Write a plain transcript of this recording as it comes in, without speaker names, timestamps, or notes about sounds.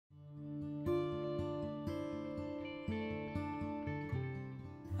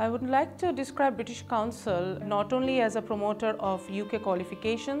I would like to describe British Council not only as a promoter of UK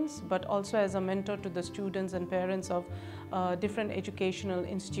qualifications but also as a mentor to the students and parents of different educational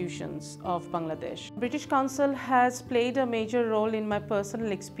institutions of Bangladesh. British Council has played a major role in my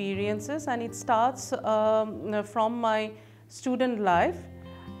personal experiences, and it starts from my student life.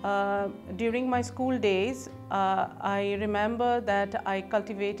 During my school days, I remember that I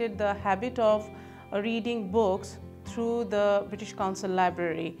cultivated the habit of reading books through the British Council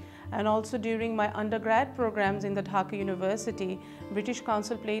Library, and also during my undergrad programs in the Dhaka University, British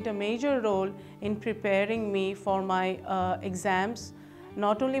Council played a major role in preparing me for my exams,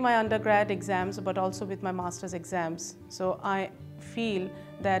 not only my undergrad exams but also with my master's exams. So I feel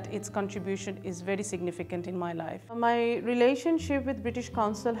that its contribution is very significant in my life. My relationship with British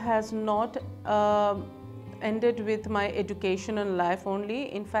Council has not ended with my educational life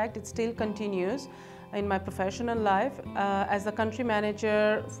only. In fact, it still continues in my professional life. As the country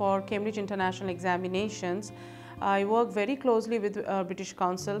manager for Cambridge International Examinations, I work very closely with British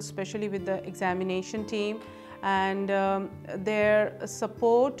Council, especially with the examination team, and their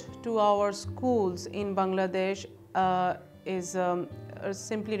support to our schools in Bangladesh is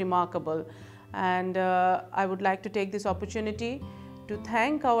simply remarkable. And I would like to take this opportunity to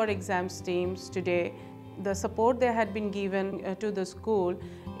thank our exams teams today. The support they had been given to the school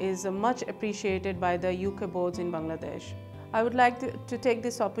is much appreciated by the UK boards in Bangladesh. I would like to take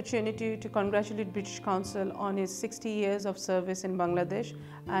this opportunity to congratulate British Council on its 60 years of service in Bangladesh,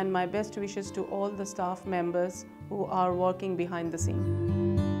 and my best wishes to all the staff members who are working behind the scenes.